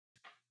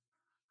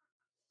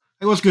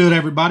Hey, what's good,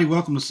 everybody?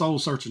 Welcome to Soul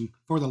Searching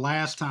for the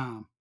last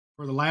time.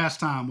 For the last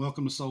time,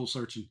 welcome to Soul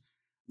Searching.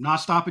 I'm not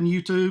stopping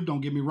YouTube,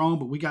 don't get me wrong,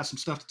 but we got some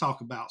stuff to talk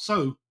about.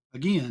 So,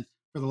 again,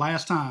 for the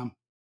last time,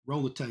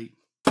 roll the tape.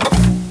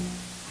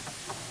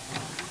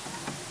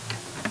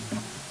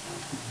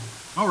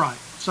 All right,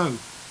 so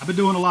I've been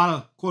doing a lot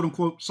of quote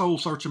unquote soul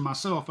searching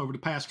myself over the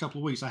past couple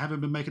of weeks. I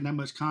haven't been making that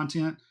much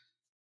content.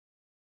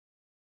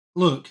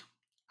 Look,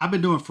 I've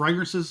been doing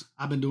fragrances,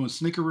 I've been doing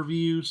sneaker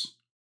reviews,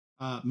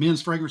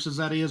 men's fragrances,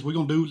 that is. We're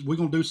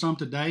gonna do some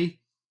today.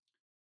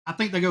 I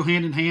think they go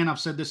hand in hand. I've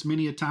said this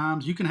many a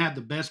times. You can have the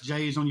best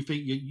J's on your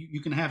feet. You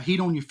can have heat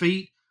on your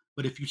feet,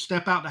 but if you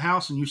step out the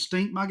house and you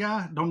stink, my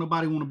guy, don't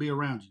nobody want to be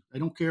around you. They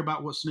don't care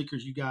about what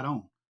sneakers you got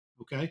on.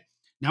 Okay.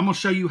 Now I'm gonna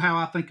show you how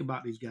I think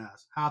about these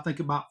guys, how I think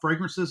about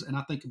fragrances, and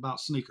I think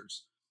about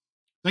sneakers.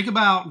 Think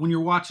about when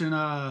you're watching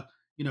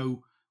you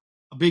know,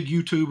 a big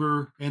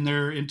YouTuber and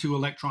they're into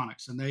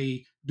electronics and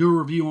they do a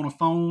review on a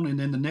phone and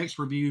then the next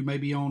review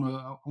maybe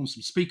on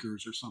some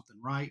speakers or something,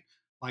 right?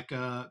 Like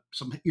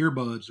some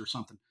earbuds or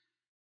something.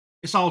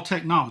 It's all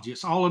technology.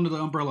 It's all under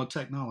the umbrella of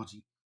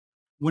technology.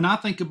 When I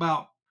think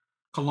about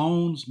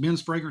colognes,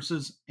 men's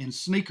fragrances, and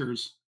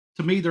sneakers,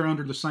 to me, they're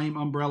under the same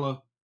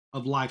umbrella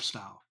of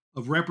lifestyle,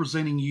 of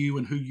representing you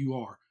and who you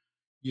are.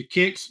 Your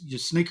kicks, your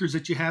sneakers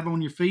that you have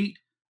on your feet,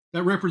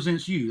 that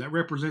represents you. That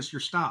represents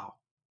your style,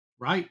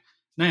 right?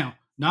 Now,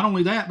 not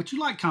only that, but you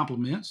like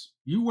compliments.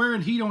 You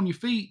wearing heat on your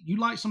feet. You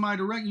like somebody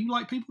to you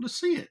like people to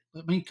see it.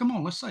 I mean, come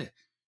on, let's say it.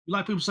 You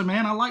like people to say,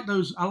 man, I like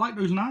those. I like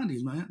those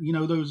 '90s, man. You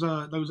know those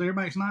Air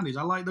Max '90s.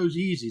 I like those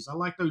Yeezys. I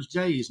like those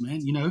J's,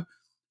 man. You know,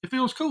 it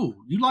feels cool.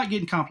 You like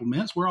getting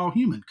compliments. We're all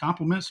human.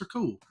 Compliments are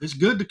cool. It's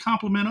good to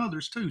compliment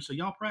others too. So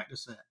y'all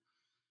practice that.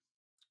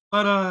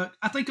 But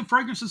I think a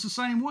fragrance is the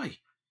same way.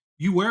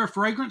 You wear a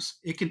fragrance,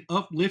 it can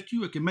uplift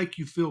you. It can make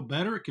you feel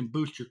better. It can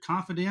boost your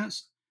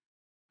confidence.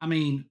 I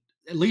mean,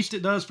 at least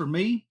it does for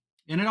me.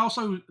 And it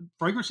also,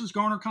 fragrances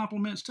garner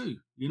compliments too.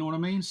 You know what I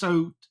mean?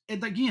 So,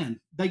 again,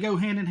 they go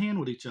hand in hand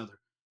with each other.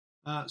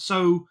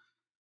 So,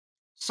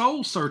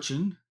 soul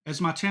searching,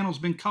 as my channel's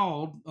been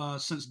called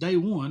since day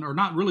one, or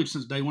not really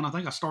since day one. I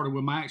think I started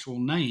with my actual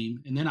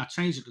name and then I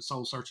changed it to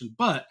soul searching.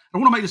 But I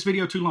don't want to make this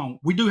video too long.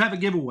 We do have a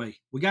giveaway.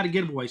 We got a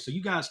giveaway. So,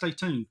 you guys stay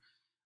tuned.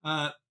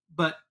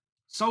 But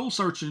soul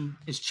searching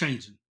is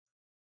changing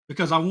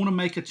because I want to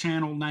make a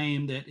channel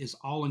name that is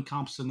all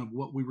encompassing of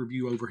what we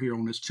review over here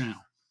on this channel.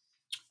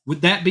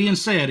 With that being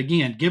said,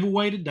 again,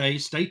 giveaway today.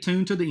 Stay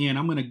tuned to the end.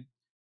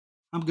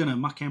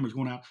 My camera's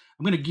going out.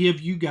 I'm gonna give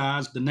you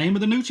guys the name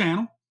of the new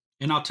channel,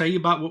 and I'll tell you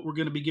about what we're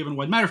gonna be giving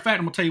away. Matter of fact,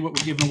 I'm gonna tell you what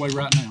we're giving away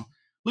right now.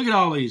 Look at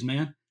all these,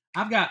 man.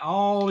 I've got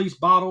all these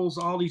bottles,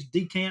 all these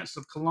decants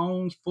of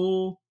colognes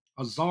full.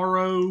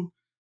 Azzaro,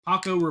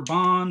 Paco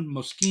Rabanne,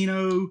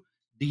 Moschino,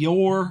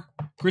 Dior,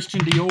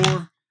 Christian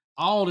Dior,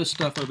 all this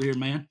stuff over here,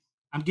 man.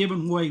 I'm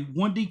giving away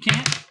one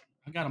decant.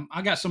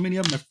 I got so many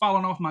of them, they're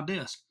falling off my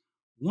desk.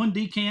 One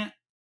decant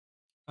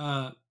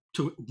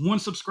to one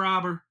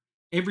subscriber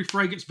every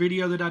fragrance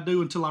video that I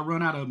do until I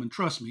run out of them. And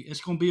trust me,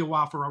 it's going to be a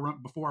while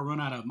before I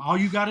run out of them. All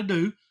you got to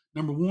do,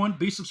 number one,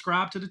 be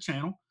subscribed to the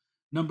channel.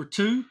 Number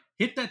two,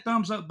 hit that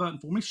thumbs up button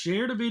for me.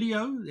 Share the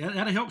video.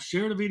 That'll help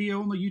share the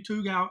video on the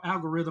YouTube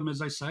algorithm, as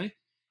they say.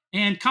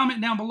 And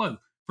comment down below.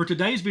 For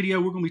today's video,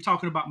 we're going to be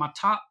talking about my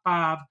top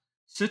 5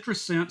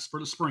 citrus scents for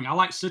the spring. I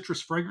like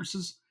citrus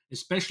fragrances,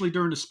 especially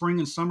during the spring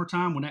and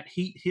summertime when that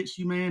heat hits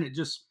you, man.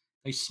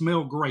 They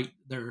smell great.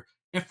 They're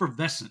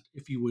effervescent,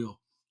 if you will.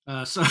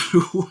 So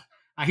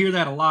I hear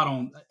that a lot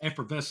on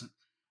effervescent.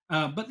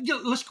 But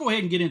let's go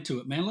ahead and get into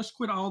it, man. Let's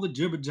quit all the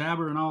jibber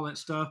jabber and all that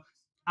stuff.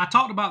 I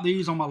talked about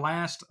these on my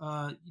last,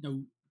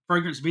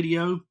 fragrance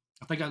video.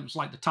 I think it was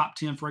like the top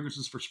 10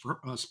 fragrances for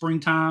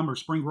springtime or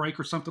spring break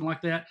or something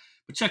like that.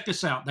 But check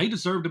this out. They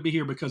deserve to be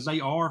here because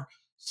they are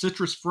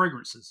citrus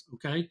fragrances,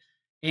 okay?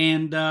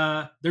 And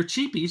they're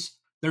cheapies.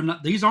 They're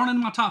not. These aren't in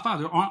my top 5.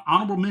 They're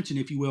honorable mention,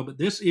 if you will. But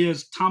this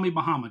is Tommy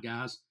Bahama,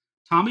 guys.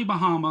 Tommy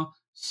Bahama,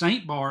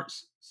 St.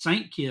 Bart's,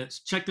 St.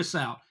 Kitts. Check this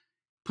out.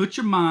 Put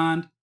your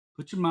mind,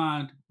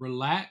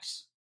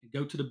 relax, and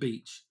go to the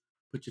beach.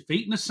 Put your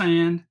feet in the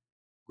sand.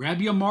 Grab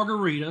you a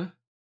margarita,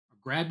 or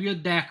grab you a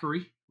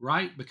daiquiri,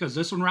 right? Because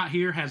this one right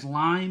here has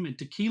lime and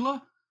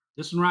tequila.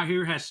 This one right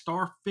here has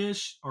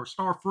starfish or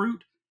star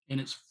fruit,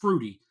 and it's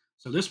fruity.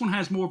 So this one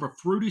has more of a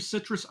fruity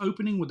citrus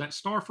opening with that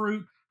star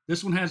fruit.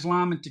 This one has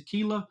lime and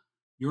tequila.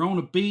 You're on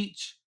a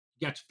beach.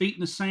 You got your feet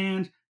in the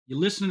sand. You're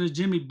listening to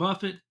Jimmy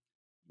Buffett.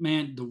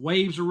 Man, the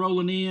waves are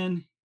rolling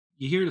in.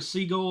 You hear the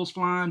seagulls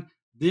flying.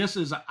 This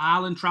is an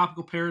island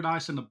tropical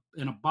paradise in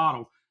a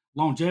bottle.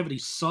 Longevity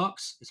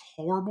sucks. It's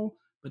horrible.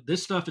 But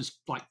this stuff is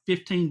like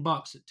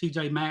 $15 at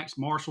TJ Maxx,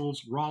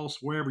 Marshalls, Ross,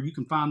 wherever you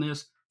can find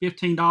this.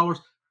 $15.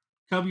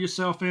 Cover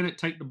yourself in it.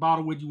 Take the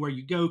bottle with you where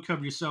you go.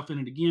 Cover yourself in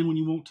it again when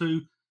you want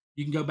to.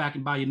 You can go back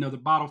and buy you another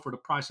bottle for the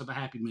price of a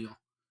Happy Meal.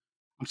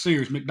 I'm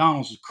serious.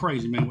 McDonald's is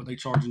crazy, man, what they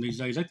charging these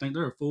days. They think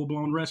they're a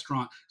full-blown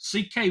restaurant.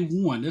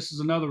 CK1, this is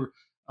another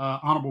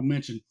honorable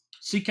mention.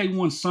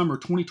 CK1 Summer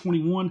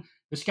 2021.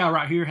 This guy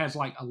right here has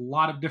like a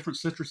lot of different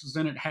citruses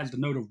in it. It has the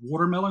note of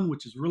watermelon,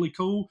 which is really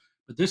cool.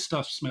 But this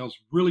stuff smells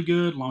really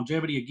good.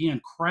 Longevity, again,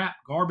 crap,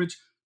 garbage.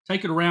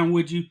 Take it around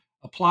with you.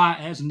 Apply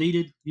as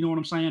needed. You know what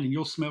I'm saying? And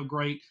you'll smell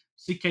great.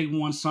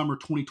 CK1 Summer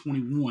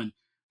 2021.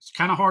 It's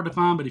kind of hard to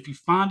find, but if you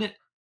find it,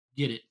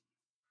 get it.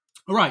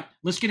 All right,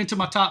 let's get into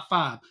my top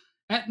five.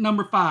 At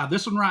number five,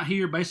 this one right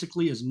here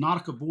basically is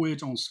Nautica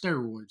Voyage on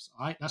steroids.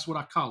 All right, that's what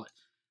I call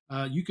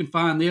it. You can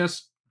find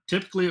this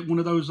typically at one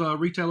of those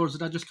retailers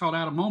that I just called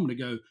out a moment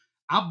ago.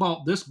 I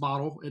bought this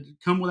bottle. It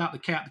come without the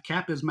cap. The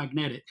cap is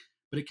magnetic,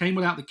 but it came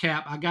without the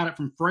cap. I got it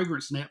from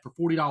Fragrance Net for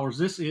 $40.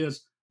 This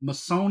is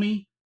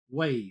Missoni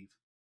Wave,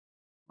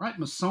 right?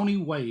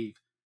 Missoni Wave.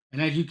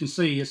 And as you can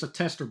see, it's a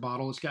tester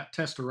bottle. It's got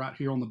tester right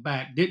here on the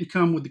back. Didn't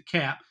come with the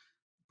cap.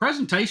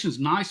 Presentation's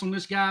nice on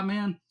this guy,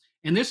 man.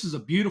 And this is a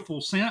beautiful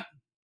scent.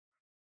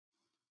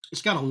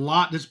 It's got a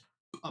lot. This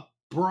a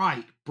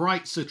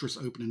bright citrus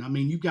opening. I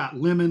mean, you've got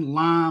lemon,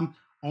 lime,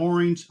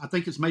 orange. I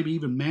think it's maybe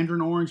even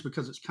mandarin orange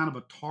because it's kind of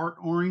a tart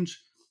orange,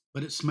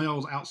 but it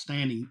smells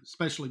outstanding.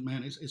 Especially,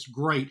 man, it's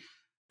great.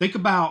 Think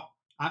about,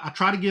 I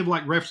try to give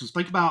like references.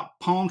 Think about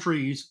palm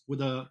trees with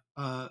a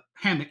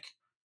hammock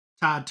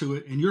tied to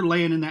it, and you're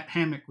laying in that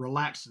hammock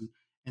relaxing,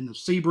 and the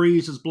sea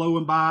breeze is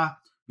blowing by.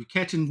 You're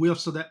catching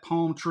whiffs of that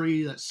palm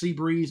tree, that sea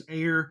breeze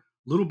air,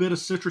 a little bit of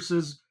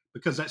citruses,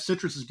 because that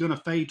citrus is going to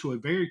fade to a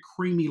very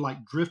creamy,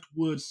 like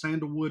driftwood,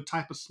 sandalwood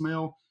type of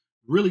smell.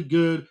 Really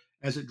good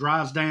as it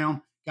dries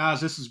down. Guys,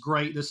 this is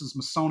great. This is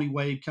Missoni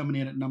Wave coming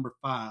in at number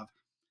five.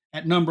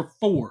 At number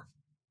four,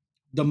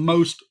 the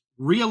most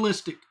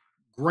realistic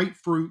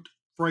grapefruit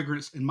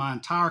fragrance in my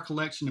entire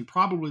collection, and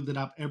probably that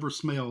I've ever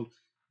smelled.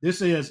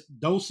 This is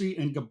Dolce &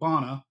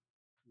 Gabbana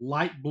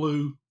Light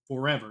Blue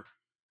Forever.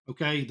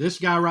 Okay, this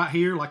guy right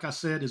here, like I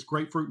said, is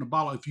grapefruit in a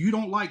bottle. If you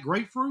don't like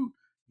grapefruit,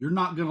 you're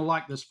not going to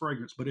like this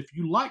fragrance. But if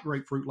you like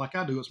grapefruit like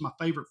I do, it's my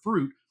favorite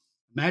fruit.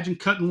 Imagine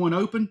cutting one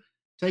open,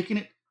 taking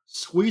it,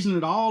 squeezing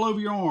it all over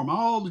your arm,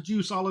 all the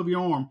juice all over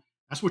your arm.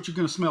 That's what you're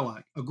going to smell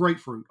like, a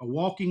grapefruit, a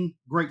walking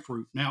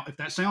grapefruit. Now, if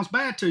that sounds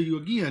bad to you,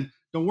 again,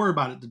 don't worry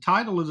about it. The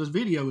title of this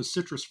video is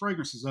Citrus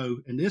Fragrances, though,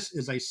 and this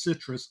is a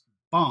citrus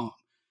bomb.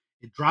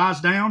 It dries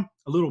down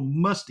a little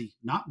musty,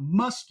 not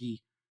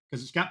musky,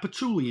 because it's got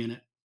patchouli in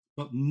it,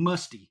 but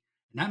musty.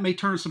 And that may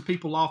turn some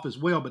people off as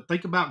well, but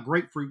think about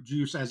grapefruit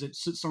juice as it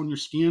sits on your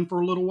skin for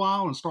a little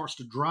while and starts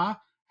to dry,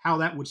 how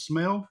that would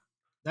smell.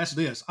 That's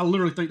this. I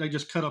literally think they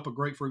just cut up a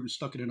grapefruit and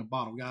stuck it in a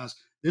bottle, guys.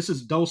 This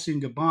is Dolce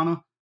 &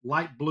 Gabbana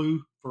Light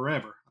Blue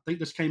Forever. I think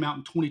this came out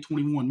in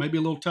 2021. Maybe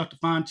a little tough to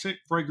find. Check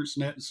Fragrance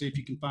Net and see if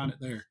you can find it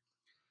there.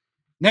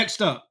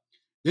 Next up,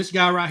 this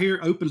guy right here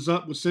opens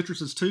up with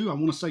citruses too. I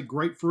want to say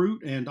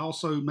grapefruit and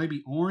also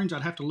maybe orange.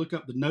 I'd have to look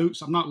up the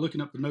notes. I'm not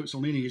looking up the notes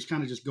on any. It's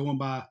kind of just going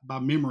by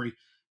memory.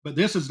 But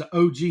this is the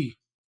OG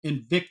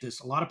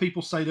Invictus. A lot of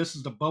people say this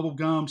is the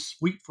bubblegum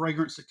sweet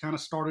fragrance that kind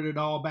of started it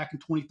all back in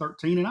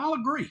 2013. And I'll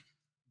agree.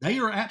 They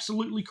are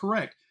absolutely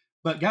correct.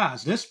 But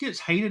guys, this gets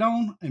hated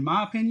on, in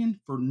my opinion,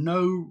 for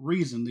no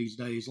reason these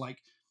days. Like,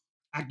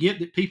 I get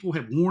that people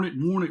have worn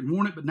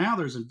it, but now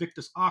there's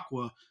Invictus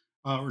Aqua,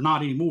 or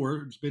not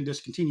anymore. It's been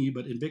discontinued,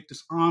 but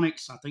Invictus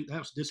Onyx, I think that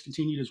was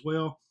discontinued as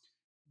well.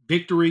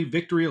 Victory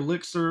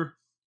Elixir,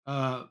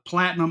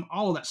 Platinum,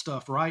 all of that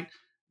stuff, right?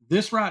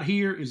 This right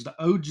here is the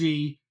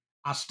OG.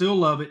 I still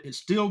love it. It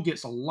still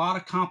gets a lot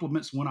of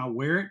compliments when I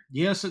wear it.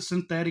 Yes, it's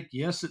synthetic.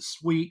 Yes, it's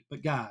sweet.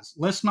 But guys,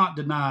 let's not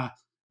deny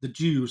the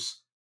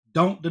juice.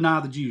 Don't deny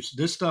the juice.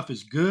 This stuff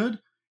is good.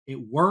 It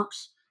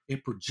works.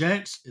 It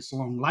projects. It's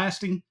long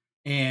lasting.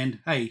 And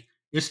hey,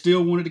 it's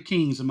still one of the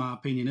kings, in my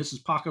opinion. This is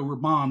Paco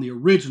Rabanne, the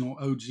original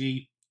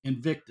OG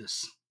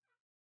Invictus.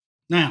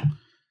 Now,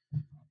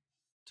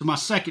 to my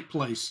second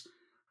place.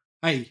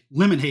 Hey,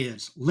 lemon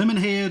heads. Lemon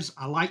heads,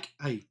 I like.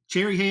 Hey,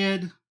 cherry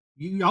head.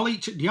 Do y'all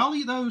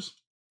eat those?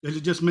 Is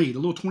it just me? The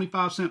little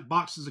 25-cent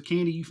boxes of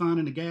candy you find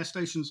in the gas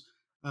stations,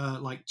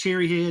 like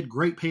cherry head,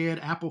 grape head,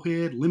 apple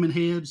head, lemon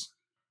heads.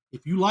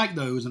 If you like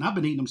those, and I've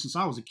been eating them since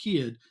I was a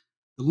kid,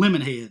 the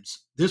lemon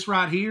heads. This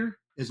right here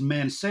is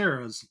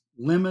Mancera's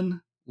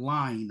lemon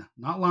line.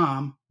 Not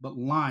lime, but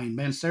line.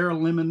 Mancera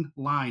lemon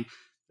line.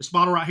 This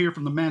bottle right here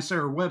from the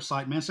Mancera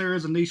website. Mancera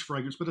is a niche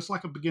fragrance, but it's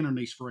like a beginner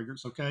niche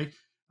fragrance, okay?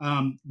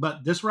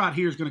 But this right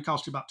here is going to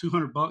cost you about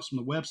 $200 from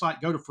the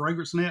website. Go to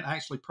Fragrance Net. I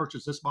actually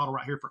purchased this bottle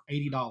right here for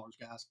 $80,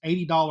 guys.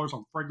 $80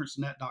 on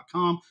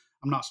fragrancenet.com.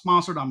 I'm not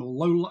sponsored. I'm a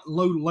low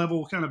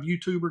level kind of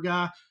YouTuber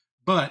guy,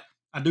 but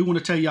I do want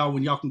to tell y'all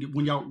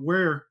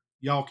where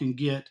y'all can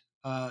get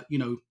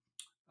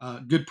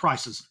good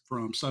prices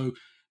from. So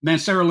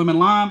Mancera Lemon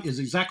Lime is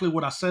exactly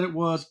what I said it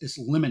was. It's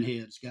lemon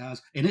heads,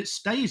 guys, and it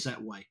stays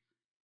that way.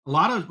 A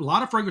lot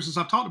of fragrances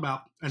I've talked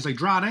about, as they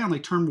dry down, they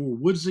turn more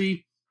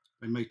woodsy.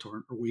 They may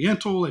turn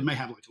oriental. They may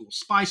have like a little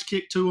spice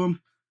kick to them.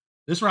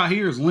 This right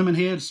here is lemon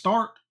head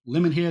start,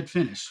 lemon head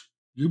finish.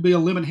 You'll be a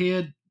lemon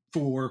head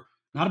for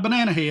not a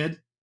banana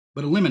head,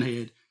 but a lemon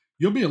head.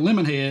 You'll be a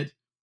lemon head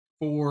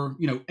for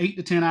 8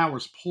 to 10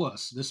 hours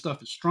plus. This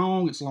stuff is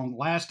strong. It's long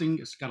lasting.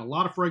 It's got a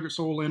lot of fragrance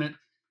oil in it.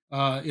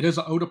 It is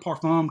an eau de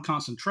parfum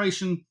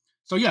concentration.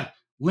 So yeah,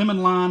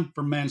 Lemon Lime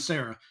from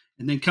Mancera.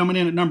 And then coming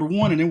in at number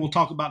 1, and then we'll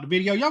talk about the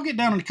video. Y'all get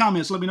down in the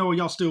comments. Let me know if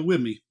y'all still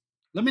with me.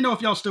 Let me know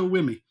if y'all still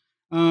with me.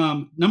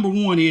 Number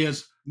 1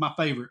 is my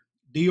favorite,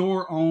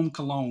 Dior Homme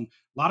Cologne.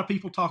 A lot of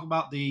people talk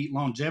about the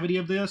longevity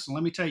of this. And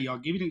let me tell you, I'll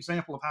give you an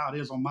example of how it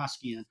is on my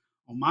skin.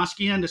 On my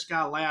skin, this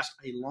guy lasts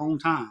a long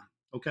time.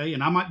 Okay.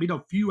 And I might be the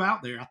few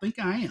out there. I think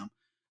I am.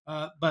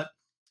 But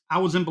I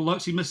was in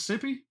Biloxi,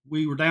 Mississippi.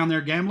 We were down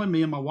there gambling,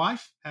 me and my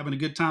wife, having a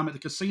good time at the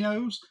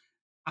casinos.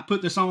 I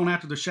put this on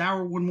after the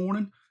shower one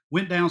morning,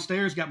 went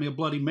downstairs, got me a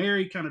Bloody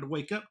Mary, kind of to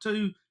wake up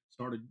to,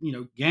 started,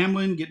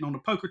 gambling, getting on the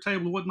poker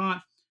table and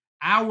whatnot.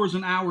 Hours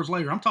and hours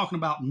later, I'm talking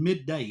about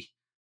midday,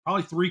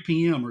 probably 3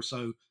 p.m. or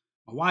so.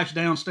 My wife's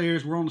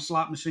downstairs, we're on the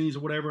slot machines or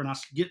whatever, and I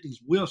get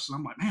these whiffs, and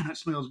I'm like, man, that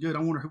smells good. I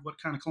wonder what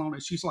kind of cologne it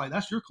is. She's like,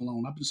 that's your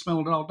cologne. I've been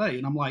smelling it all day.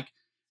 And I'm like,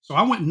 so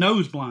I went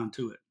nose blind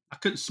to it. I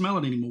couldn't smell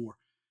it anymore.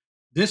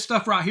 This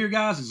stuff right here,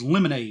 guys, is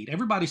lemonade.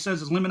 Everybody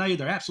says it's lemonade.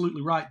 They're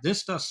absolutely right.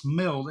 This stuff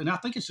smells, and I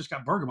think it's just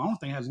got bergamot. I don't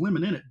think it has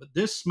lemon in it, but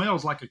this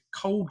smells like a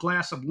cold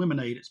glass of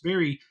lemonade. It's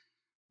very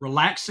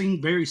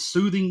relaxing, very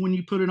soothing when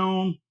you put it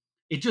on.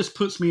 It just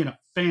puts me in a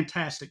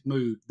fantastic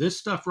mood. This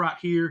stuff right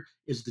here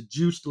is the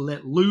juice to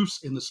let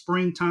loose in the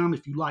springtime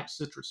if you like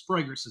citrus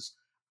fragrances.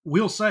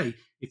 We'll say,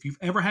 if you've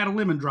ever had a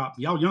lemon drop,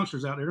 y'all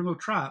youngsters out there, don't go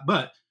try it.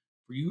 But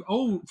for you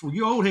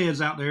old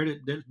heads out there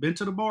that's been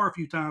to the bar a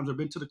few times or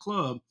been to the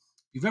club,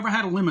 if you've ever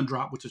had a lemon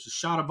drop, which is a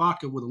shot of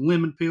vodka with a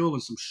lemon peel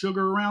and some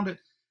sugar around it,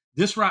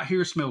 this right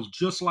here smells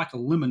just like a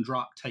lemon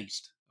drop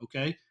taste,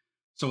 okay?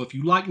 So if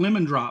you like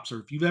lemon drops,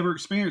 or if you've ever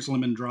experienced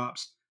lemon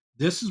drops,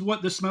 this is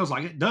what this smells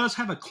like. It does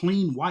have a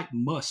clean white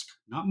musk,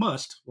 not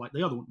must like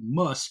the other one,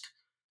 musk.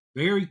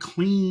 Very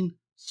clean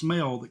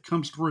smell that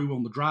comes through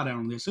on the dry down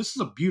on this. This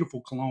is a beautiful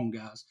cologne,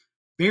 guys.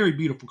 Very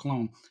beautiful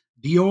cologne.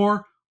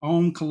 Dior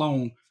Homme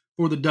Cologne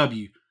for the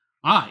W.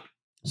 All right,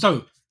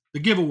 so the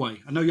giveaway.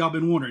 I know y'all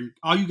been wondering.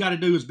 All you got to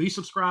do is be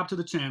subscribed to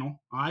the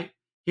channel. All right,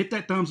 hit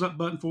that thumbs up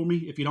button for me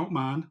if you don't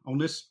mind on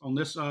this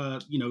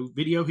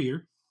video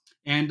here,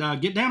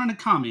 and get down in the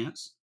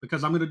comments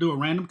because I'm going to do a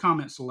random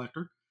comment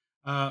selector.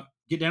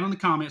 Get down in the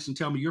comments and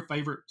tell me your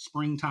favorite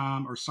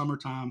springtime or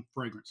summertime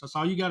fragrance. That's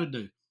all you got to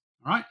do.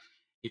 All right.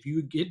 If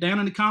you get down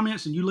in the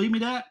comments and you leave me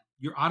that,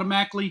 you're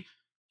automatically,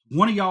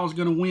 one of y'all is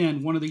going to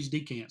win one of these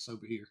decants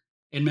over here.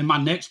 And in my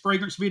next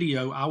fragrance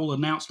video, I will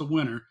announce the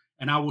winner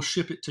and I will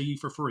ship it to you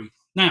for free.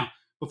 Now,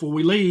 before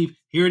we leave,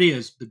 here it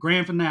is, the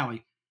grand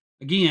finale.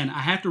 Again, I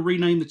have to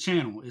rename the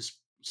channel. It's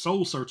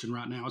soul searching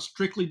right now. It's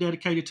strictly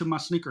dedicated to my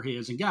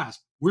sneakerheads. And guys,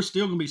 we're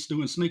still going to be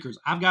doing sneakers.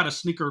 I've got a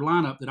sneaker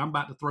lineup that I'm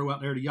about to throw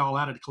out there to y'all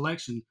out of the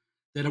collection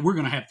that we're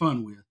going to have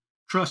fun with.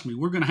 Trust me,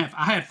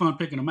 I had fun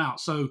picking them out.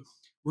 So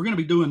we're going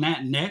to be doing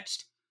that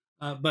next.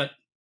 But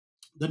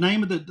the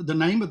name of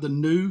the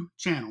new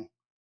channel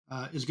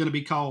is going to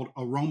be called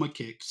Aroma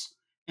Kicks.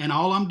 And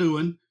all I'm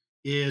doing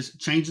is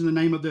changing the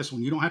name of this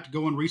one. You don't have to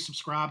go and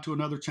resubscribe to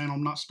another channel.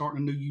 I'm not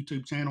starting a new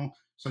YouTube channel.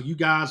 So you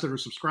guys that are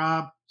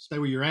subscribed, stay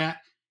where you're at.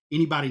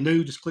 Anybody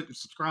new, just click the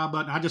subscribe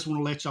button. I just want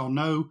to let y'all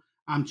know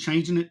I'm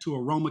changing it to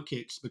Aroma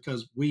Kicks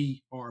because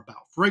we are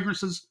about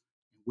fragrances.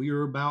 We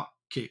are about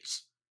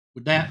kicks.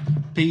 With that,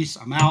 peace.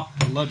 I'm out.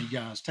 I love you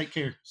guys. Take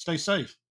care. Stay safe.